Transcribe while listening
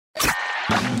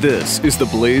This is the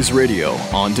Blaze Radio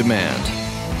on demand.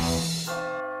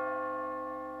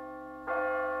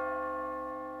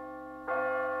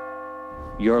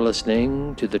 You're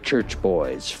listening to the Church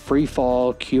Boys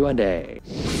FREEFALL Q&A.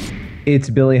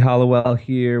 It's Billy Hollowell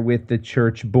here with the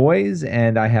Church Boys,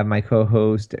 and I have my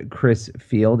co-host Chris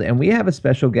Field, and we have a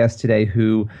special guest today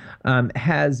who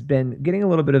has been getting a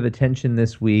little bit of attention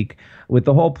this week with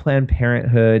the whole Planned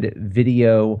Parenthood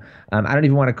video. I don't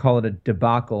even want to call it a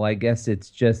debacle. I guess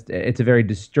it's a very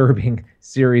disturbing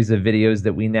series of videos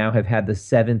that we now have had the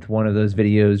seventh one of those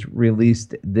videos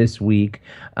released this week,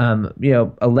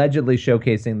 allegedly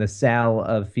showcasing the sale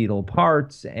of fetal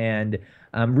parts and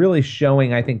really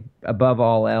showing, I think, above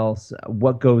all else,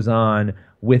 what goes on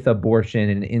with abortion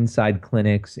and inside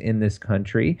clinics in this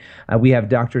country. We have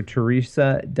Dr.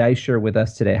 Theresa Deisher with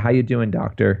us today. How you doing,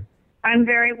 doctor? I'm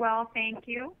very well, thank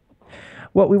you.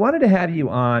 Well, we wanted to have you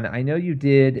on. I know you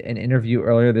did an interview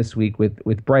earlier this week with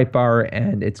Breitbart,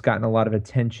 and it's gotten a lot of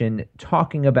attention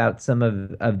talking about some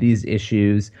of these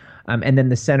issues. And then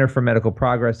the Center for Medical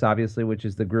Progress, obviously, which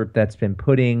is the group that's been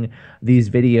putting these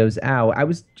videos out. I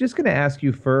was just going to ask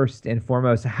you first and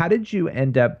foremost, how did you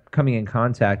end up coming in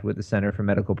contact with the Center for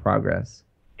Medical Progress?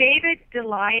 David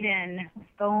DeLeiden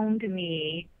phoned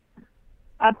me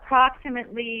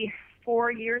approximately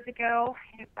 4 years ago.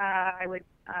 I would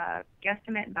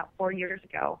guesstimate about 4 years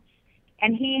ago.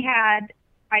 And he had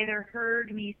either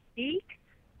heard me speak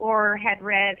or had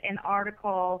read an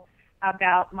article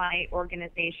about my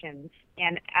organizations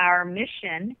and our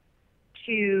mission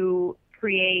to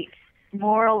create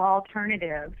moral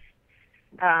alternatives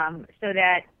so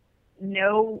that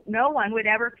no one would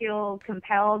ever feel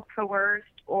compelled, coerced,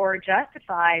 or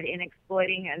justified in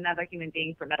exploiting another human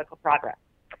being for medical progress.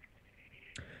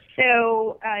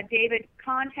 So David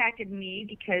contacted me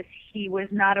because he was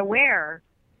not aware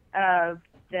of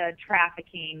the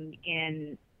trafficking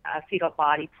in fetal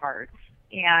body parts.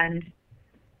 And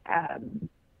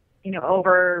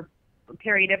over a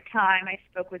period of time, I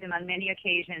spoke with him on many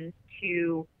occasions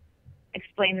to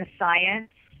explain the science,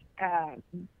 to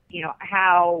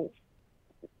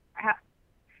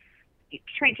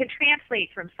translate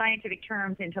from scientific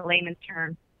terms into layman's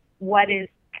terms what is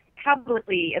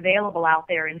publicly available out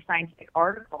there in scientific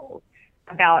articles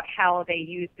about how they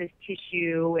use this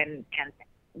tissue and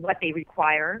what they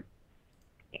require,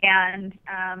 and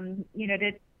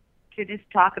to just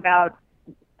talk about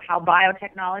how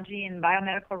biotechnology and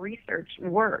biomedical research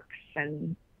works.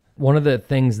 And one of the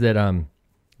things that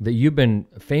that you've been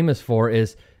famous for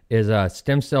is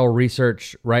stem cell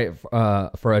research, right?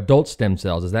 For adult stem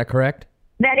cells, is that correct?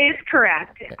 That is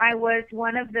correct. I was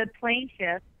one of the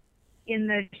plaintiffs in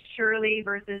the Shirley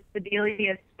versus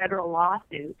Sebelius federal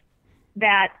lawsuit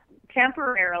that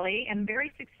temporarily and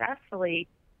very successfully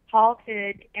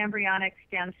halted embryonic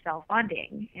stem cell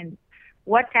funding. And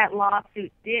what that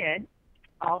lawsuit did,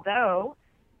 although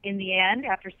in the end,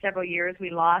 after several years,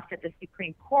 we lost at the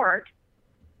Supreme Court,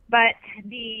 but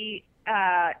the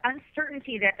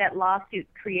uncertainty that lawsuit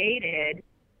created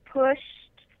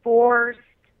forced,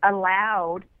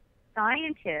 allowed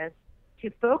scientists to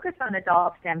focus on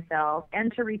adult stem cells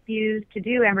and to refuse to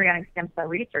do embryonic stem cell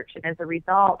research. And as a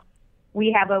result,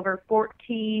 we have over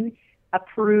 14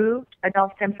 approved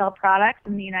adult stem cell products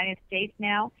in the United States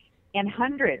now, and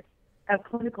hundreds of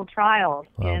clinical trials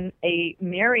in a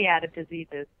myriad of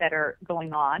diseases that are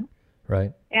going on.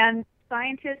 Right. And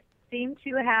scientists seem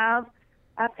to have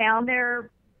found their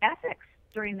ethics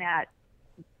during that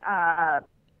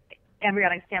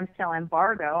embryonic stem cell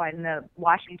embargo, and the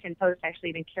Washington Post actually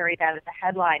even carried that as a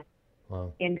headline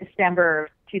in December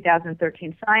of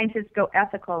 2013. Scientists go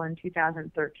ethical in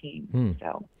 2013.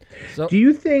 So do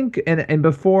you think, and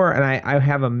I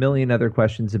have a million other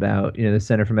questions about the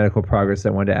Center for Medical Progress I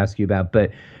wanted to ask you about, but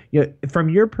from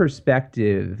your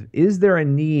perspective, is there a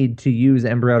need to use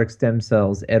embryonic stem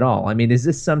cells at all? I mean, is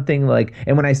this something like,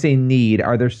 and when I say need,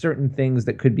 are there certain things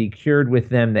that could be cured with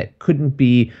them that couldn't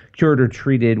be cured or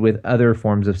treated with other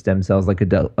forms of stem cells like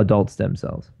adult stem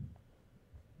cells?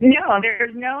 No,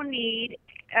 there's no need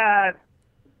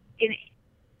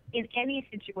in any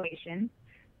situation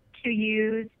to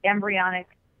use embryonic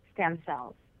stem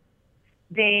cells.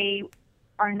 They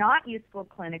are not useful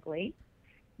clinically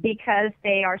because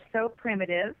they are so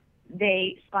primitive.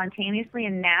 They spontaneously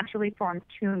and naturally form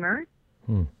tumors,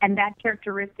 and that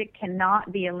characteristic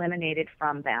cannot be eliminated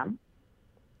from them.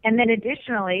 And then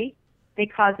additionally, they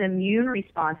cause immune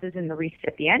responses in the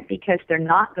recipient because they're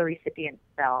not the recipient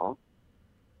cells,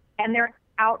 and they're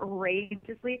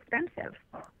outrageously expensive.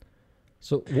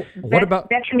 So what about...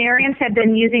 Veterinarians have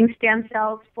been using stem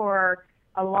cells for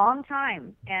a long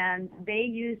time, and they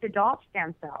used adult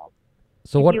stem cells.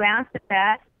 If you ask the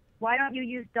vet, why don't you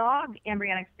use dog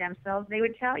embryonic stem cells, they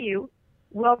would tell you,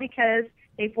 well, because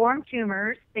they form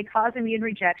tumors, they cause immune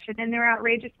rejection, and they're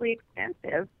outrageously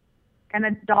expensive. And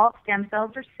adult stem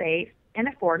cells are safe and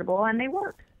affordable, and they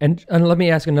work. And let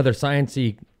me ask another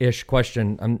sciencey-ish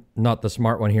question. I'm not the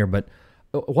smart one here, but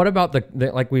what about the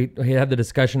like we had the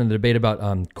discussion and the debate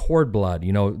about cord blood?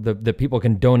 You know, the people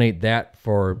can donate that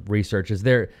for research. Is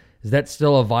that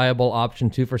still a viable option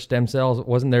too for stem cells?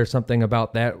 Wasn't there something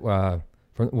about that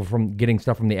from getting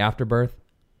stuff from the afterbirth?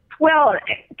 Well,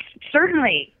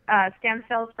 certainly stem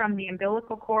cells from the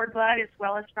umbilical cord blood as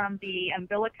well as from the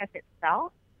umbilicus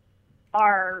itself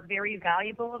are very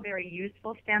valuable, very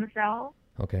useful stem cells.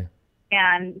 Okay.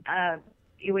 And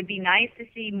it would be nice to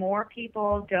see more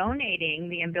people donating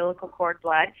the umbilical cord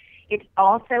blood. It's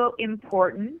also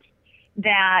important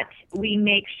that we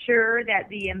make sure that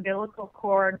the umbilical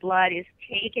cord blood is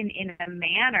taken in a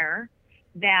manner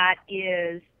that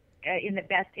is in the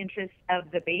best interest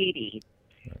of the baby,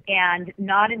 and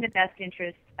not in the best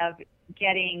interest of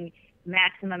getting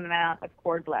maximum amount of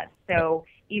cord blood. So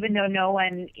even though no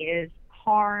one is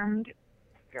harmed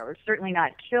or certainly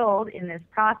not killed in this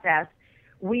process,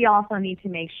 we also need to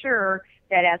make sure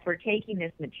that as we're taking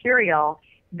this material,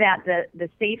 that the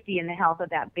safety and the health of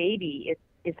that baby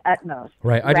is utmost,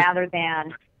 right? Rather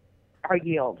than our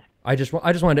yield. I just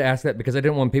wanted to ask that because I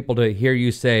didn't want people to hear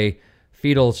you say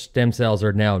fetal stem cells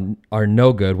are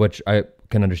no good, which I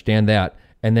can understand that,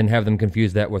 and then have them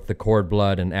confuse that with the cord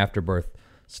blood and afterbirth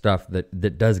stuff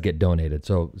that does get donated.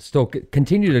 So still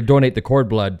continue to donate the cord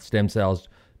blood stem cells,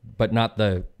 but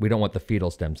we don't want the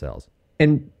fetal stem cells.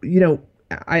 And,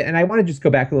 I want to just go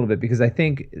back a little bit because I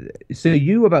think, so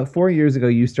you about 4 years ago,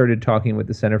 you started talking with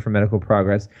the Center for Medical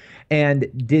Progress, and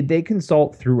did they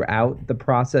consult throughout the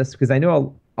process? Because I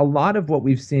know a lot of what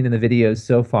we've seen in the videos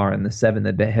so far, in the 7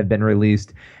 that have been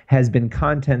released, has been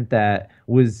content that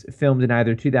was filmed in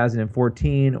either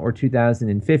 2014 or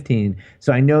 2015.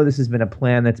 So I know this has been a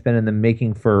plan that's been in the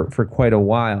making for quite a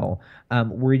while.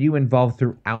 Were you involved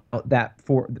throughout that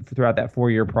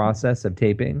 4-year process of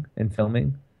taping and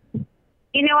filming?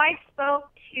 I spoke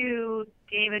to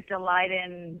David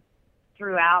Daleiden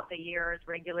throughout the years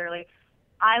regularly.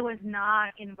 I was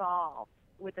not involved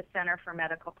with the Center for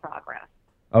Medical Progress.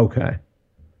 Okay.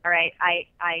 All right.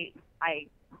 I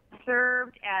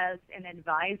served as an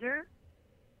advisor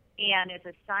and as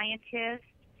a scientist.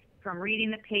 From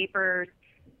reading the papers,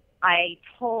 I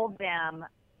told them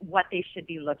what they should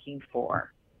be looking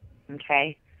for.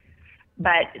 Okay.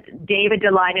 But David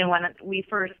Daleiden, when we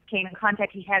first came in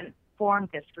contact, he hadn't formed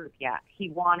this group yet. He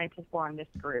wanted to form this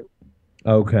group.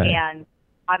 Okay. And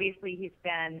obviously he's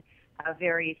been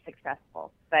very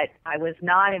successful, but I was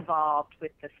not involved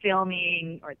with the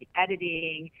filming or the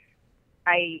editing.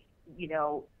 I,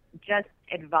 just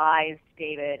advised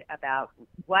David about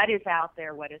what is out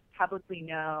there, what is publicly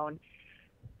known,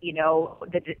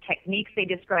 the techniques they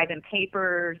describe in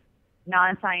papers.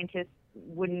 Non-scientists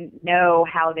wouldn't know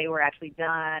how they were actually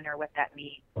done or what that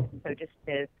means. So just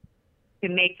to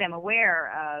make them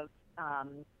aware of,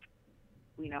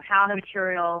 how the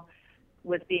material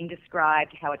was being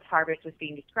described, how its harvest was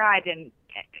being described, and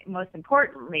most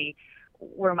importantly,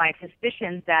 were my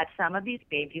suspicions that some of these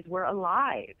babies were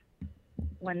alive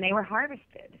when they were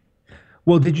harvested.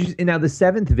 Well, now the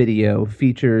 7th video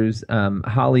features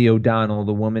Holly O'Donnell,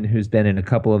 the woman who's been in a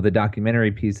couple of the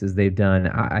documentary pieces they've done.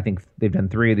 I think they've done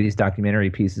 3 of these documentary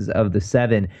pieces of the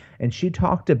 7, and she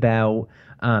talked about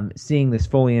seeing this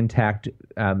fully intact,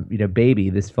 baby,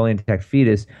 this fully intact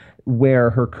fetus, where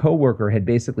her coworker had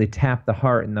basically tapped the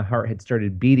heart and the heart had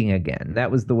started beating again. That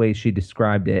was the way she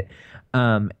described it.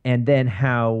 And then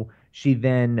how she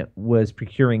then was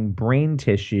procuring brain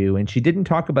tissue, and she didn't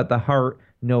talk about the heart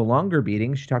no longer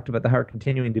beating. She talked about the heart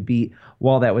continuing to beat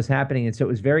while that was happening. And so it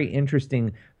was very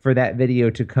interesting for that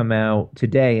video to come out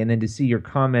today, and then to see your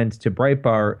comments to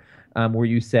Breitbart, where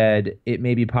you said it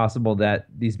may be possible that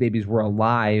these babies were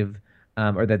alive,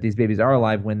 or that these babies are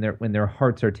alive when their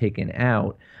hearts are taken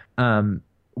out.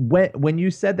 When you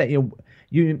said that,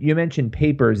 you mentioned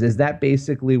papers, is that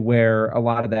basically where a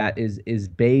lot of that is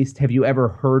based? Have you ever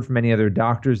heard from any other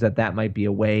doctors that might be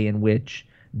a way in which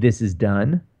this is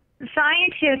done?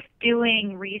 Scientists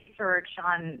doing research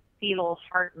on fetal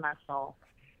heart muscle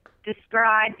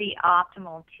describe the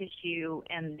optimal tissue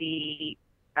and the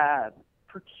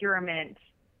procurement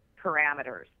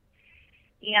parameters.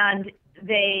 And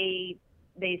they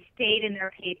state in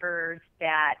their papers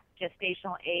that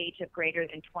gestational age of greater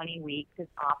than 20 weeks is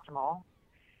optimal.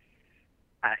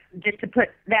 Just to put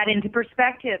that into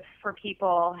perspective for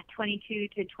people, 22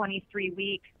 to 23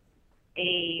 weeks,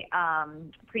 a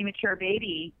premature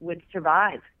baby would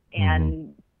survive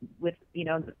and with,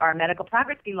 our medical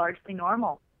progress be largely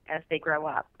normal as they grow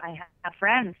up. I have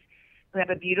friends who have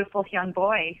a beautiful young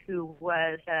boy who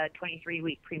was a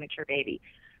 23-week premature baby.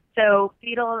 So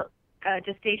fetal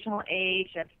gestational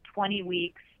age of 20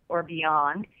 weeks or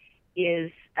beyond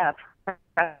is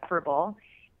preferable.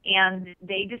 And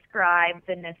they describe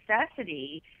the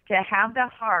necessity to have the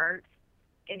heart,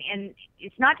 and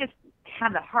it's not just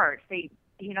have the heart. They,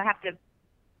 have to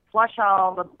flush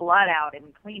all the blood out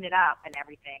and clean it up and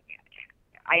everything.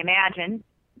 I imagine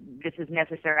this is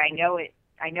necessary.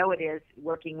 I know it is,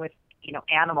 working with,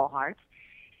 animal hearts,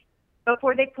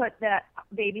 before they put the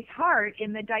baby's heart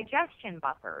in the digestion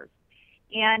buffers.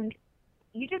 And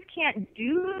you just can't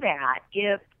do that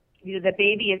if the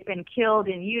baby has been killed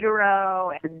in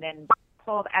utero and then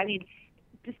pulled. I mean,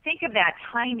 just think of that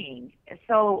timing.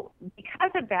 So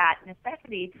because of that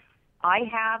necessity, I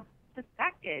have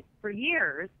suspected for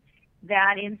years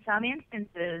that in some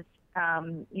instances,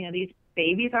 these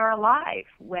babies are alive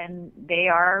when they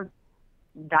are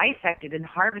dissected and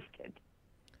harvested.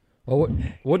 Well,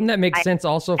 wouldn't that make sense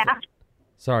also?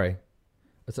 Sorry.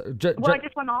 I just want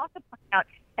to also point out,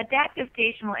 at that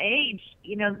gestational age,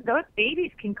 those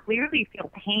babies can clearly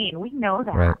feel pain. We know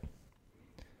that. Right.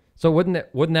 So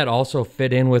wouldn't that also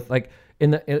fit in with, like,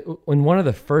 in one of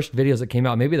the first videos that came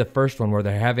out, maybe the first one, where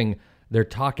they're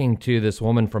talking to this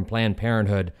woman from Planned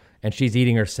Parenthood, and she's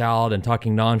eating her salad and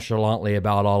talking nonchalantly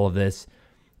about all of this.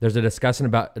 There's a discussion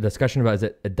about is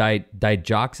it a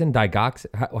digoxin?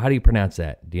 How do you pronounce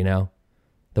that? Do you know?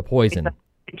 The poison.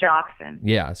 Digoxin.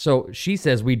 Yeah. So she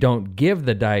says we don't give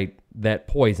that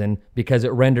poison because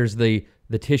it renders the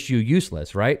tissue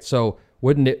useless, right? So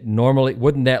wouldn't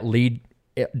that lead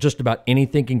just about any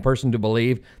thinking person to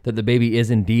believe that the baby is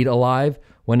indeed alive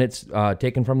when it's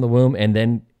taken from the womb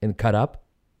and cut up?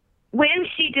 When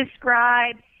she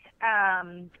describes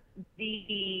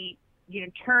the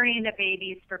turning the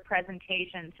babies for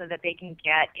presentation so that they can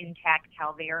get intact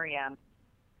calvarium,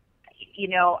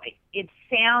 it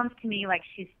sounds to me like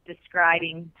she's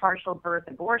describing partial birth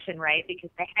abortion, right? Because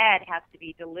the head has to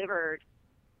be delivered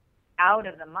out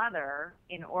of the mother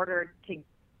in order to,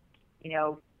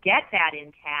 get that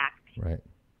intact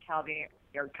calvarium,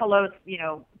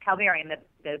 calvarium,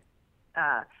 the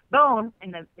bone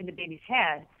in the baby's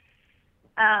head.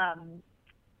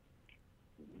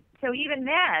 So even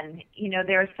then,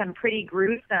 there's some pretty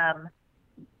gruesome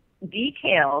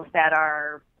details that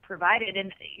are provided,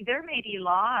 and there may be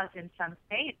laws in some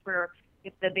states where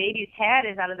if the baby's head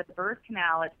is out of the birth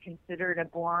canal, it's considered a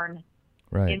born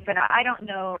infant. I don't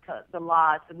know the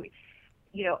laws.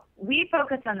 We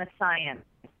focus on the science,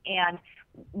 and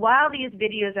while these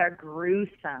videos are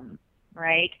gruesome,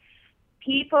 right,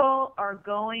 people are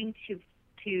going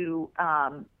to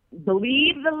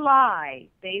believe the lie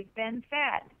they've been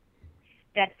fed,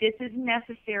 that this is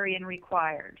necessary and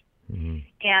required. Mm-hmm.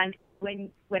 And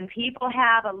when people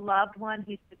have a loved one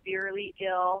who's severely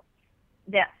ill,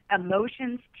 that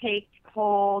emotions take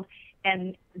hold,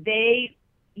 and they,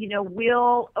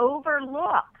 will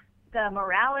overlook the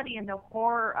morality and the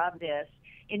horror of this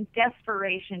in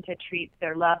desperation to treat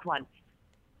their loved one.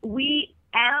 We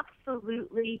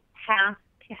absolutely have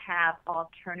to have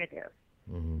alternatives.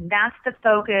 Mm-hmm. That's the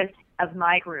focus of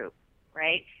my group,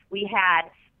 right? We had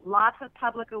lots of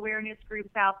public awareness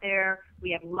groups out there.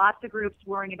 We have lots of groups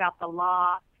worrying about the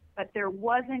law, but there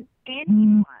wasn't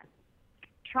anyone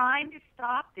trying to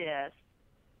stop this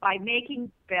by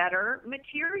making better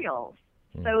materials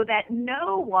so that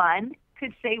no one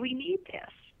could say we need this.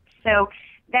 So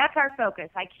that's our focus.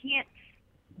 I can't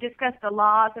discuss the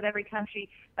laws of every country,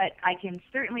 but I can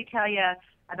certainly tell you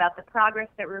about the progress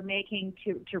that we're making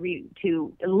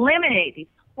to eliminate these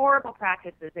horrible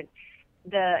practices. And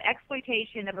the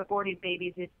exploitation of aborted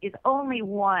babies is only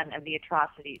one of the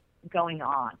atrocities going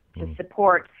on to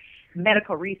support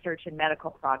medical research and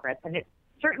medical progress. And it's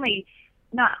certainly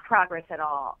not progress at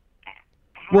all.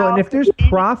 Well, and if there's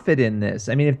profit in this,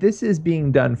 I mean, if this is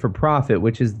being done for profit,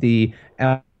 which is the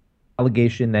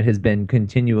allegation that has been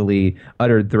continually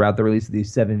uttered throughout the release of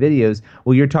these 7 videos,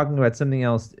 well, you're talking about something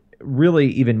else really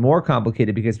even more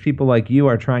complicated, because people like you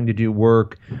are trying to do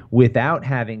work without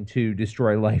having to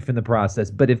destroy life in the process.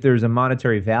 But if there's a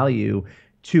monetary value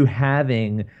to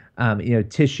having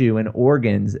tissue and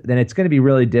organs, then it's going to be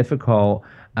really difficult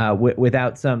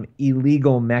without some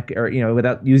illegal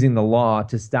without using the law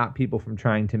to stop people from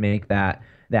trying to make that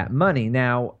money.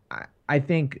 Now, I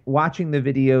think watching the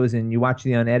videos, and you watch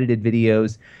the unedited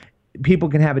videos, people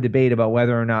can have a debate about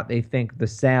whether or not they think the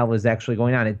sale is actually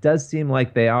going on. It does seem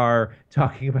like they are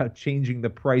talking about changing the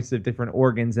price of different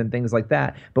organs and things like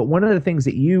that. But one of the things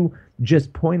that you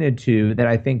just pointed to that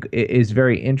I think is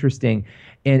very interesting.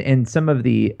 And some of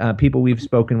the people we've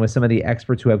spoken with, some of the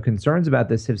experts who have concerns about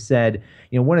this have said,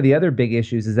 one of the other big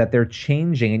issues is that they're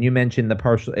changing, and you mentioned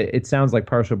it sounds like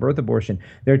partial birth abortion.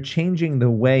 They're changing the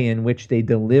way in which they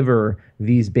deliver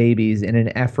these babies in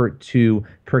an effort to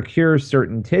procure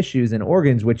certain tissues and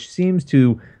organs, which seems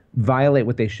to violate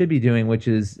what they should be doing, which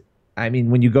is, I mean,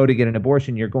 when you go to get an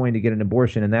abortion, you're going to get an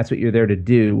abortion, and that's what you're there to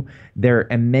do. They're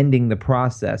amending the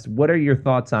process. What are your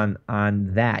thoughts on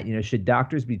that? Should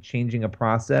doctors be changing a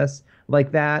process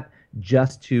like that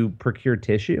just to procure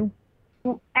tissue?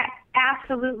 Well,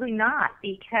 absolutely not,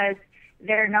 because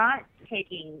they're not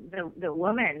taking the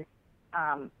woman's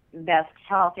best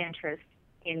health interest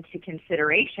into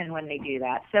consideration when they do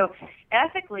that. So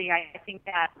ethically, I think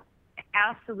that's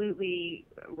absolutely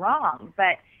wrong.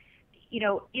 But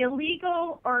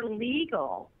illegal or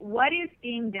legal, what is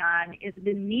being done is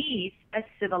beneath a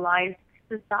civilized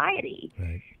society.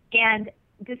 Right. And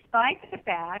despite the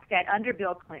fact that under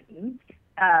Bill Clinton,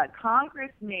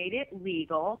 Congress made it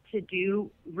legal to do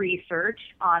research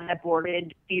on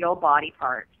aborted fetal body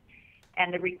parts,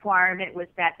 and the requirement was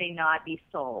that they not be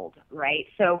sold, right?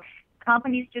 So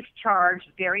companies just charge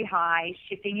very high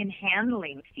shipping and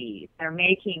handling fees. They're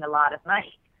making a lot of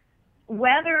money.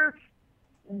 Whether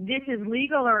this is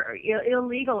legal or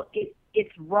illegal,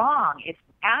 it's wrong. It's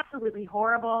absolutely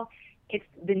horrible. It's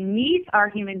beneath our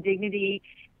human dignity,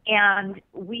 and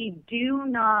we do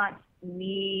not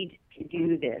need to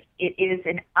do this. It is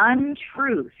an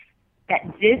untruth that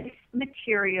this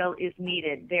material is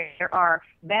needed. There are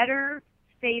better,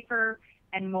 safer,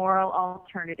 and moral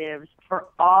alternatives for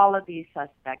all of these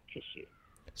suspect tissues.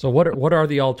 So what are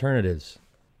the alternatives?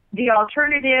 The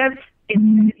alternatives,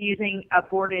 instead of using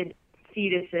aborted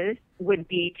fetuses, would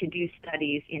be to do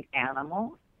studies in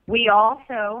animals. We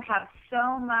also have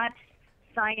so much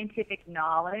scientific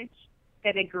knowledge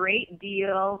that a great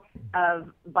deal of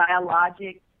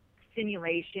biologic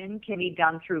simulation can be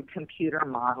done through computer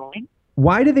modeling.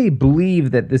 Why do they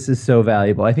believe that this is so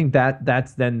valuable? I think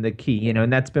that's then the key,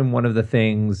 and that's been one of the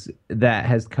things that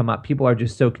has come up. People are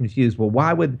just so confused. Well,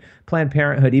 why would Planned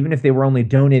Parenthood, even if they were only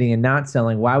donating and not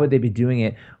selling, why would they be doing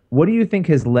it? What do you think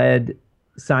has led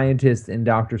scientists and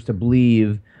doctors to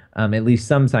believe, at least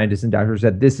some scientists and doctors,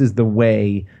 that this is the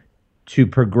way to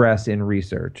progress in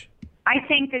research? I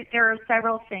think that there are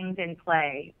several things in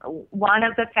play. One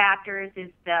of the factors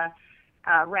is the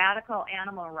radical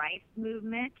animal rights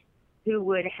movement, who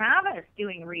would have us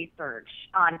doing research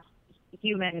on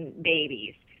human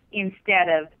babies instead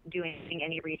of doing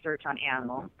any research on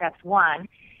animals. That's one.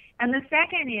 And the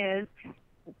second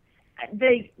is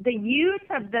the use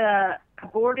of the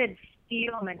aborted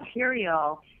fetal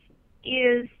material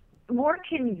is more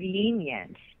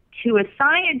convenient to a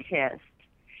scientist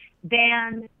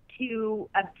than to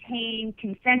obtain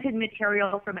consented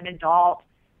material from an adult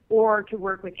or to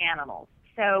work with animals.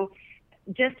 So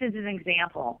just as an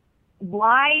example,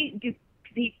 why do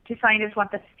scientists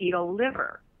want the fetal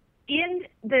liver? In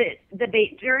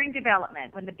during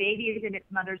development, when the baby is in its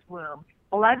mother's womb,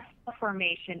 blood cell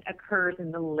formation occurs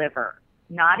in the liver,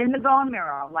 not in the bone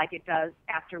marrow like it does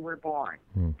after we're born.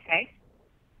 Okay?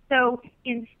 So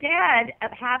instead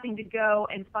of having to go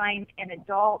and find an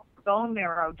adult bone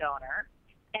marrow donor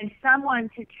and someone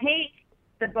to take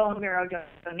the bone marrow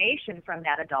donation from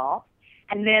that adult,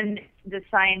 and then the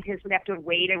scientists would have to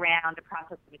wait around to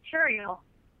process the material,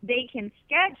 they can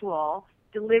schedule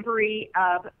delivery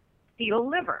of fetal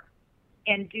liver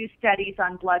and do studies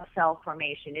on blood cell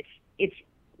formation. It's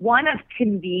one of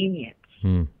convenience,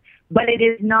 but it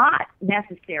is not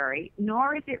necessary,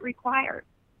 nor is it required.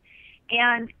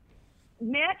 And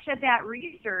much of that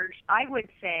research, I would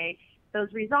say,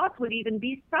 those results would even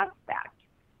be suspect,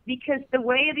 because the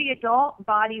way the adult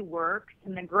body works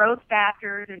and the growth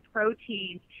factors and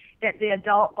proteins that the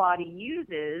adult body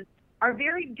uses are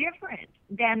very different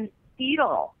than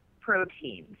fetal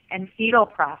proteins and fetal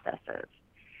processes.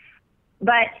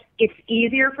 But it's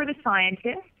easier for the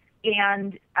scientists,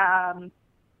 and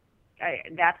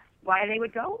that's why they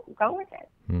would go with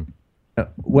it.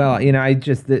 Well,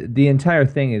 the entire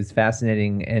thing is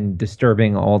fascinating and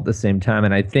disturbing all at the same time.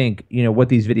 And I think, what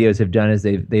these videos have done is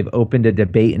they've opened a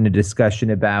debate and a discussion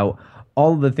about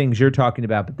all of the things you're talking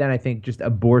about. But then I think just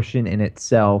abortion in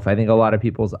itself, I think a lot of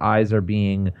people's eyes are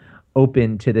being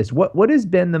open to this. What has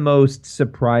been the most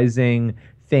surprising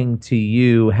thing to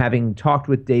you, having talked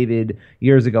with David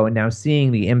years ago and now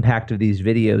seeing the impact of these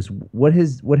videos? What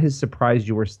has surprised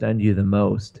you or stunned you the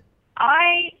most?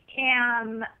 I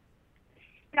am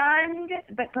stunned,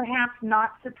 but perhaps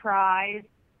not surprised,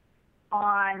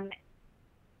 on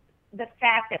the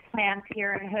fact that Planned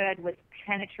Parenthood was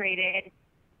penetrated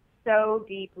so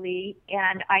deeply,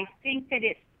 and I think that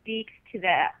it speaks to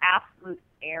the absolute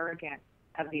arrogance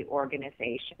of the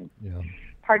organization,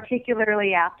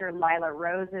 particularly after Lila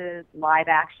Rose's live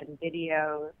action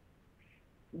videos.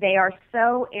 They are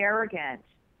so arrogant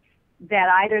that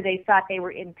either they thought they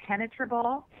were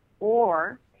impenetrable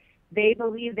or they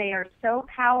believe they are so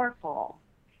powerful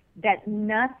that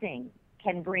nothing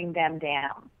can bring them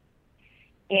down.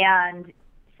 And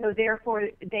so therefore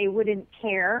they wouldn't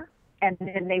care, and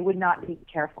then they would not be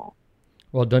careful.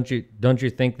 Well, don't you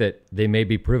think that they may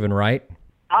be proven right?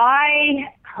 I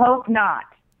hope not.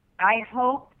 I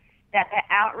hope that the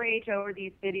outrage over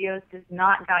these videos does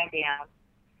not die down.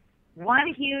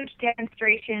 One huge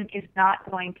demonstration is not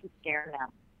going to scare them.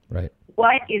 Right.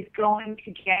 What is going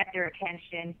to get their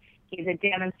attention is a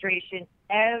demonstration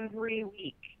every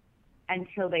week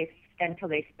until they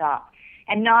stop.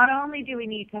 And not only do we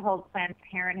need to hold Planned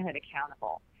Parenthood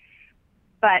accountable,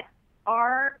 but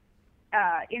our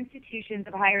institutions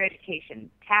of higher education,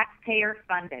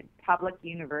 taxpayer-funded public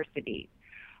universities,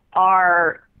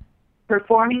 are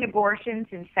performing abortions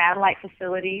in satellite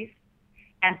facilities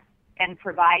and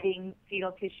providing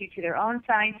fetal tissue to their own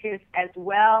scientists, as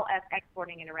well as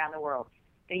exporting it around the world.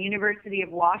 The University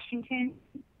of Washington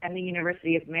and the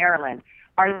University of Maryland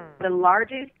are the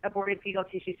largest aborted fetal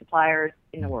tissue suppliers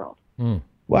in the world.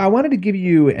 Well, I wanted to give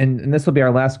you, and this will be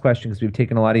our last question because we've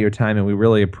taken a lot of your time and we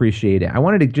really appreciate it. I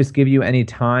wanted to just give you any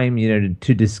time,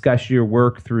 to discuss your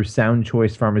work through Sound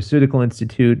Choice Pharmaceutical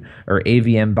Institute or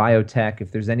AVM Biotech.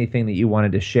 If there's anything that you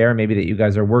wanted to share, maybe that you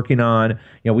guys are working on,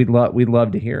 we'd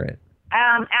love to hear it.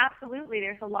 Absolutely.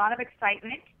 There's a lot of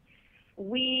excitement.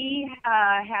 We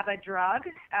have a drug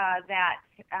that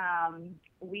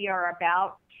we are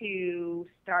about to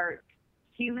start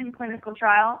human clinical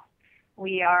trials.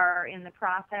 We are in the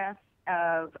process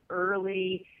of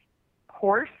early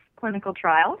course clinical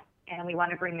trials, and we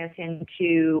want to bring this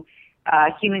into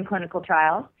human clinical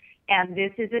trials. And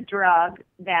this is a drug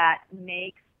that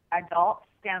makes adult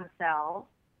stem cells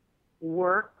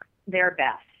work their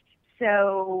best.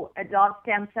 So adult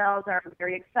stem cells are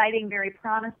very exciting, very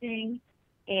promising,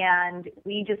 and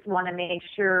we just want to make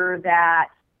sure that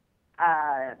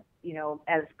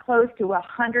as close to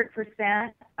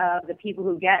 100% of the people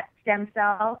who get stem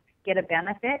cells get a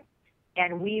benefit,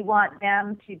 and we want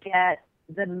them to get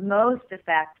the most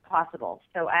effect possible.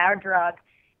 So our drug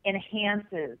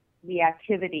enhances the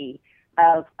activity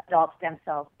of adult stem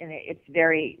cells, and that's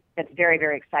very,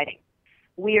 very exciting.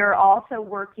 We are also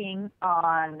working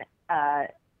on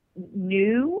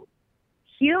new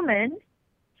human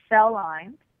cell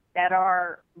lines that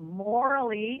are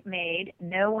morally made.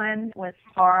 No one was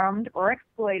harmed or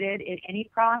exploited in any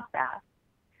process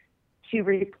to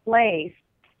replace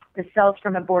the cells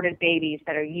from aborted babies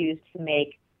that are used to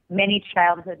make many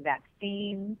childhood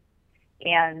vaccines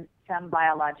and some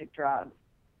biologic drugs.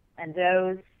 And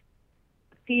those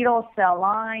fetal cell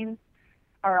lines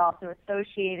are also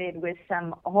associated with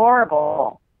some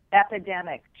horrible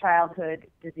epidemic childhood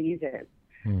diseases.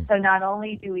 So not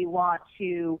only do we want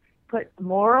to put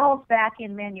morals back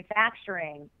in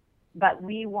manufacturing, but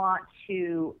we want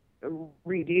to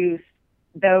reduce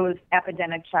those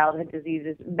epidemic childhood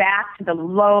diseases back to the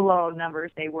low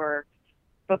numbers they were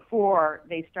before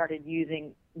they started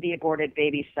using the aborted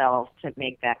baby cells to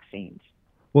make vaccines.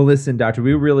 Well, listen, Doctor,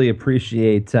 we really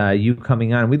appreciate you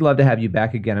coming on. We'd love to have you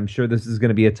back again. I'm sure this is going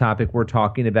to be a topic we're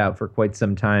talking about for quite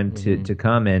some time to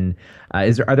come. And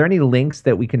are there any links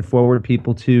that we can forward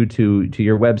people to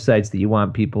your websites that you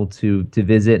want people to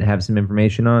visit and have some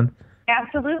information on?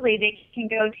 Absolutely. They can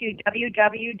go to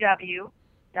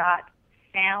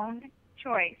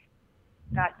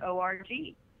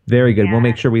www.soundchoice.org. Very good. We'll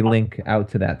make sure we link out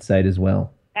to that site as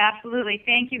well. Absolutely.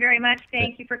 Thank you very much.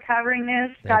 Thank you for covering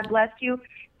this. God bless you.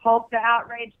 Hope the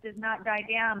outrage does not die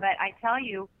down. But I tell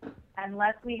you,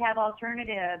 unless we have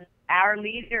alternatives, our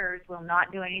leaders will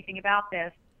not do anything about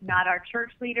this. Not our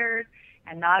church leaders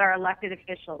and not our elected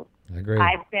officials. I agree.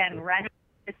 I've been running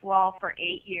this wall for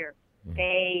 8 years.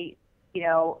 They,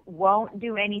 won't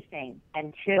do anything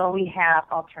until we have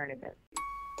alternatives.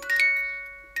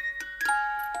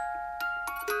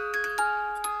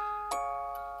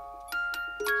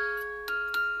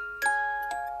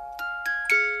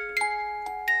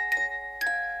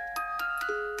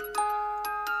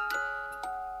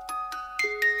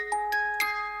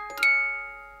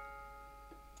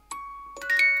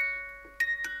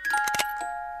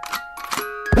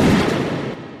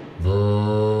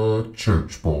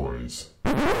 Church Boy.